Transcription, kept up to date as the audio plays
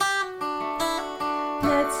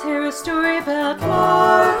Let's hear a story about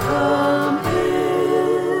Markham Hill.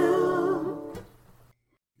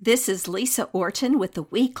 This is Lisa Orton with the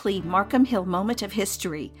weekly Markham Hill Moment of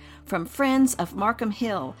History from Friends of Markham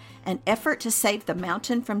Hill, an effort to save the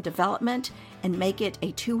mountain from development and make it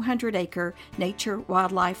a 200-acre nature,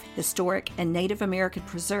 wildlife, historic, and Native American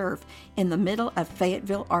preserve in the middle of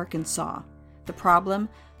Fayetteville, Arkansas. The problem?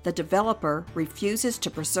 The developer refuses to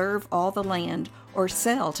preserve all the land or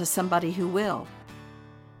sell to somebody who will.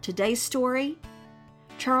 Today's story,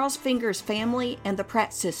 Charles Finger's Family and the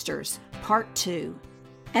Pratt Sisters, Part 2.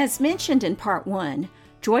 As mentioned in Part 1,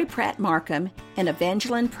 Joy Pratt Markham and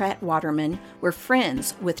Evangeline Pratt Waterman were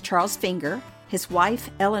friends with Charles Finger, his wife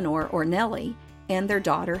Eleanor or Nellie, and their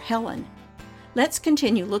daughter Helen. Let's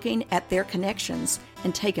continue looking at their connections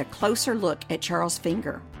and take a closer look at Charles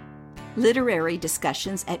Finger. Literary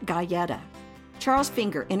discussions at Guyetta. Charles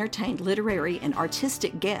Finger entertained literary and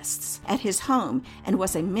artistic guests at his home and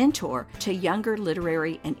was a mentor to younger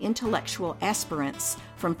literary and intellectual aspirants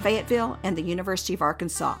from Fayetteville and the University of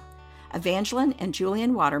Arkansas. Evangeline and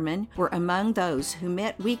Julian Waterman were among those who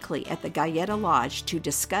met weekly at the Guyetta Lodge to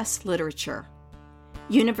discuss literature.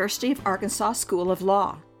 University of Arkansas School of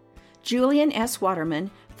Law. Julian S. Waterman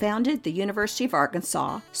founded the University of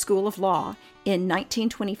Arkansas School of Law in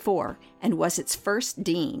 1924 and was its first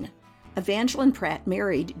dean. Evangeline Pratt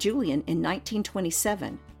married Julian in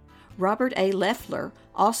 1927. Robert A. Loeffler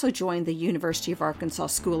also joined the University of Arkansas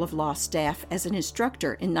School of Law staff as an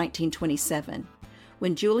instructor in 1927.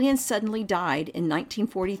 When Julian suddenly died in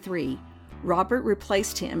 1943, Robert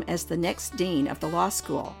replaced him as the next dean of the law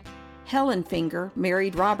school. Helen Finger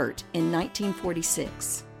married Robert in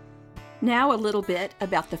 1946. Now a little bit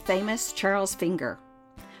about the famous Charles Finger.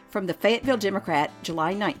 From the Fayetteville Democrat,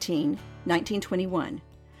 July 19, 1921.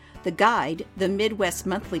 The Guide, the Midwest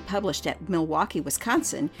Monthly published at Milwaukee,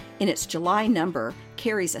 Wisconsin, in its July number,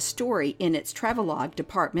 carries a story in its travelogue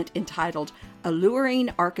department entitled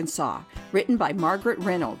Alluring Arkansas, written by Margaret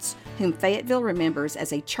Reynolds, whom Fayetteville remembers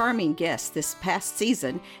as a charming guest this past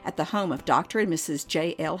season at the home of Dr. and Mrs.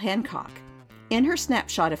 J. L. Hancock. In her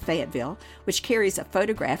snapshot of Fayetteville, which carries a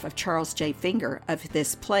photograph of Charles J. Finger of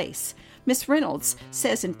this place, Miss Reynolds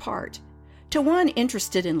says in part, "To one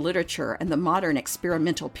interested in literature and the modern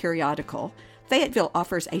experimental periodical, Fayetteville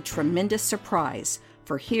offers a tremendous surprise,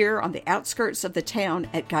 for here on the outskirts of the town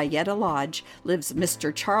at Guyetta Lodge lives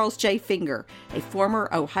Mr. Charles J. Finger, a former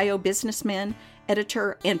Ohio businessman,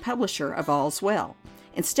 editor, and publisher of All's Well.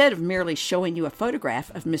 Instead of merely showing you a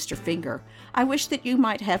photograph of Mr. Finger, I wish that you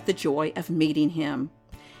might have the joy of meeting him.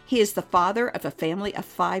 He is the father of a family of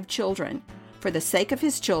 5 children. For the sake of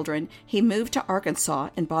his children, he moved to Arkansas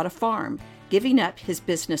and bought a farm, giving up his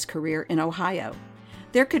business career in Ohio.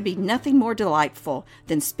 There could be nothing more delightful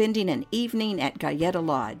than spending an evening at Guyetta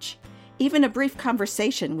Lodge. Even a brief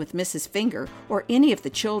conversation with Mrs. Finger or any of the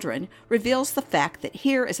children reveals the fact that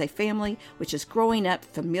here is a family which is growing up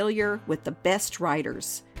familiar with the best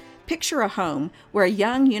writers. Picture a home where a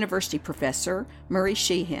young university professor, Murray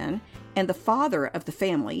Sheehan, and the father of the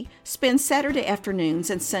family spend Saturday afternoons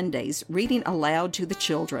and Sundays reading aloud to the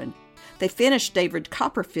children. They finished David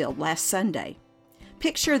Copperfield last Sunday.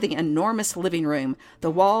 Picture the enormous living room,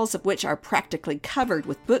 the walls of which are practically covered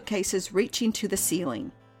with bookcases reaching to the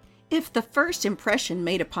ceiling. If the first impression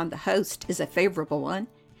made upon the host is a favorable one,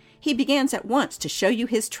 he begins at once to show you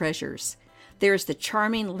his treasures. There is the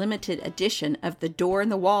charming limited edition of The Door in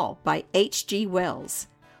the Wall by H.G. Wells.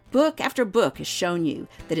 Book after book is shown you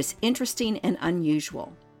that is interesting and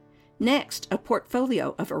unusual. Next, a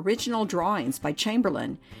portfolio of original drawings by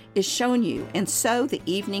Chamberlain is shown you, and so the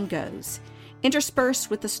evening goes, interspersed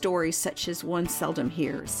with the stories such as one seldom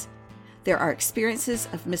hears. There are experiences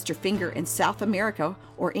of Mr. Finger in South America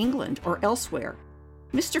or England or elsewhere.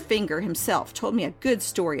 Mr. Finger himself told me a good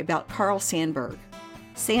story about Carl Sandburg.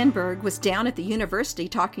 Sandburg was down at the university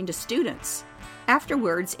talking to students.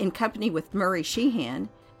 Afterwards, in company with Murray Sheehan,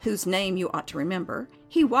 whose name you ought to remember,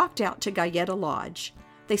 he walked out to Guyetta Lodge.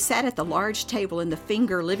 They sat at the large table in the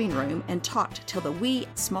Finger living room and talked till the wee,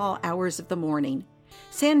 small hours of the morning.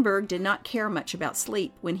 Sandburg did not care much about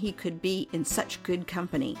sleep when he could be in such good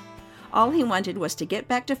company. All he wanted was to get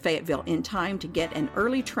back to Fayetteville in time to get an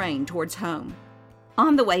early train towards home.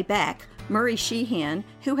 On the way back, Murray Sheehan,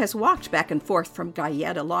 who has walked back and forth from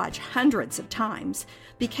Guyetta Lodge hundreds of times,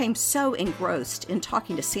 became so engrossed in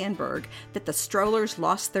talking to Sandburg that the strollers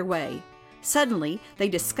lost their way. Suddenly, they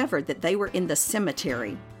discovered that they were in the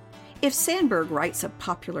cemetery. If Sandburg writes a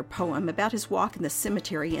popular poem about his walk in the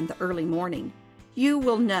cemetery in the early morning, you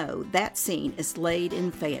will know that scene is laid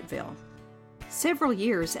in Fayetteville. Several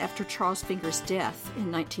years after Charles Finger's death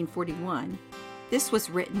in 1941, This was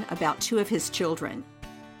written about two of his children.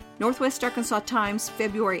 Northwest Arkansas Times,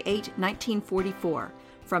 February 8, 1944.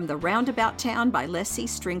 From the Roundabout Town by Leslie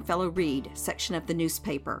Stringfellow Reed, section of the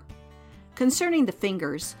newspaper. Concerning the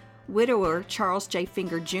Fingers, widower Charles J.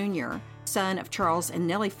 Finger, Jr., son of Charles and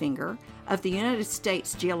Nellie Finger, of the United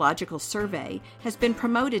States Geological Survey, has been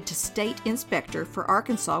promoted to State Inspector for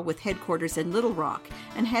Arkansas with headquarters in Little Rock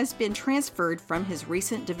and has been transferred from his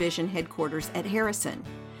recent division headquarters at Harrison.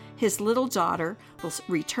 His little daughter will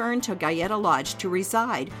return to Guyetta Lodge to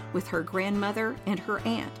reside with her grandmother and her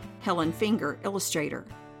aunt, Helen Finger, illustrator.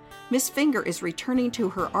 Miss Finger is returning to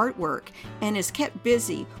her artwork and is kept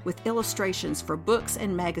busy with illustrations for books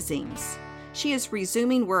and magazines. She is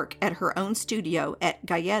resuming work at her own studio at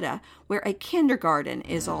Guyetta, where a kindergarten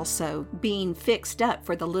is also being fixed up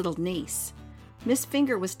for the little niece. Miss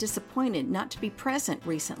Finger was disappointed not to be present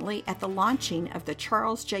recently at the launching of the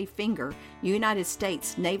Charles J. Finger, United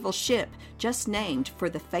States naval ship just named for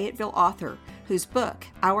the Fayetteville author, whose book,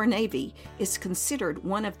 Our Navy, is considered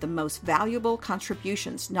one of the most valuable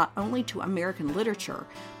contributions not only to American literature,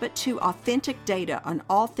 but to authentic data on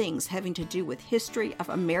all things having to do with history of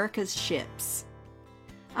America's ships.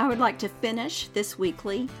 I would like to finish this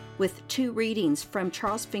weekly with two readings from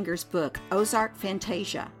Charles Finger's book, Ozark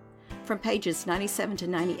Fantasia, from pages 97 to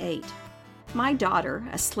 98. My daughter,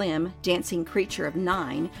 a slim, dancing creature of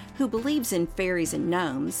 9 who believes in fairies and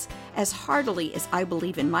gnomes as heartily as I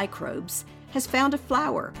believe in microbes, has found a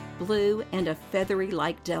flower, blue and of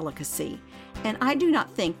feathery-like delicacy, and I do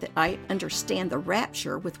not think that I understand the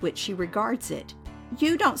rapture with which she regards it.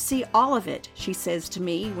 "You don't see all of it," she says to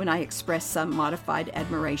me when I express some modified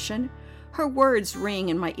admiration. Her words ring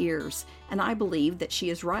in my ears, and I believe that she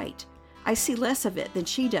is right. I see less of it than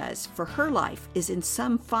she does, for her life is in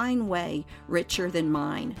some fine way richer than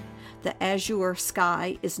mine. The azure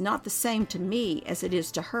sky is not the same to me as it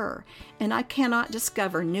is to her, and I cannot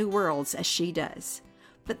discover new worlds as she does.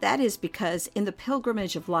 But that is because in the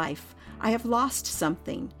pilgrimage of life I have lost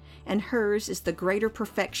something, and hers is the greater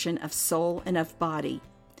perfection of soul and of body.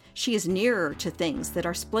 She is nearer to things that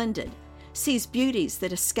are splendid, sees beauties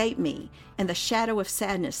that escape me, and the shadow of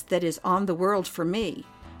sadness that is on the world for me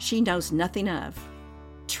she knows nothing of.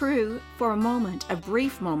 True, for a moment, a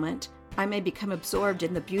brief moment, I may become absorbed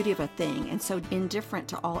in the beauty of a thing and so indifferent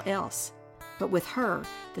to all else. But with her,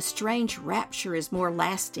 the strange rapture is more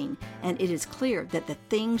lasting, and it is clear that the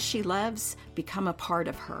things she loves become a part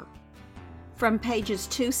of her. From pages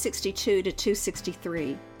 262 to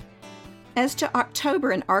 263. As to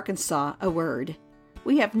October in Arkansas, a word.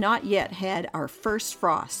 We have not yet had our first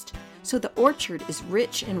frost, so the orchard is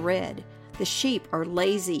rich and red. The sheep are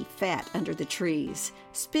lazy, fat under the trees,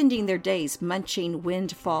 spending their days munching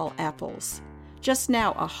windfall apples. Just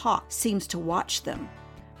now a hawk seems to watch them.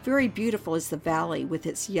 Very beautiful is the valley with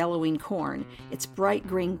its yellowing corn, its bright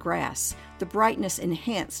green grass, the brightness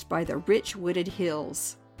enhanced by the rich wooded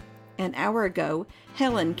hills. An hour ago,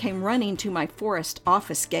 Helen came running to my forest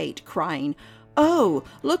office gate, crying, "Oh,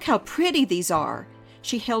 look how pretty these are!"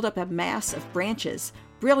 She held up a mass of branches,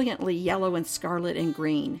 brilliantly yellow and scarlet and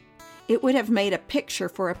green. It would have made a picture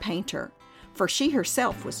for a painter, for she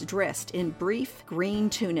herself was dressed in brief green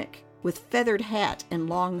tunic, with feathered hat and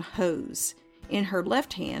long hose. In her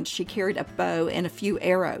left hand she carried a bow and a few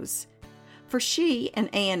arrows. For she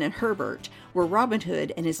and Anne and Herbert were Robin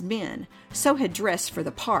Hood and his men, so had dressed for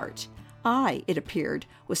the part. I, it appeared,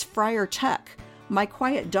 was Friar Tuck, my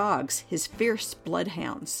quiet dogs his fierce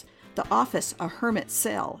bloodhounds, the office a hermit's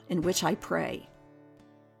cell in which I pray.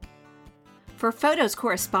 For photos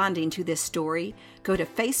corresponding to this story, go to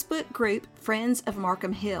Facebook group Friends of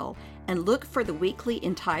Markham Hill and look for the weekly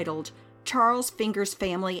entitled Charles Finger's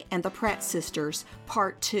Family and the Pratt Sisters,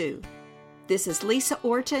 Part 2. This is Lisa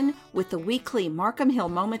Orton with the weekly Markham Hill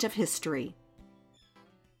Moment of History.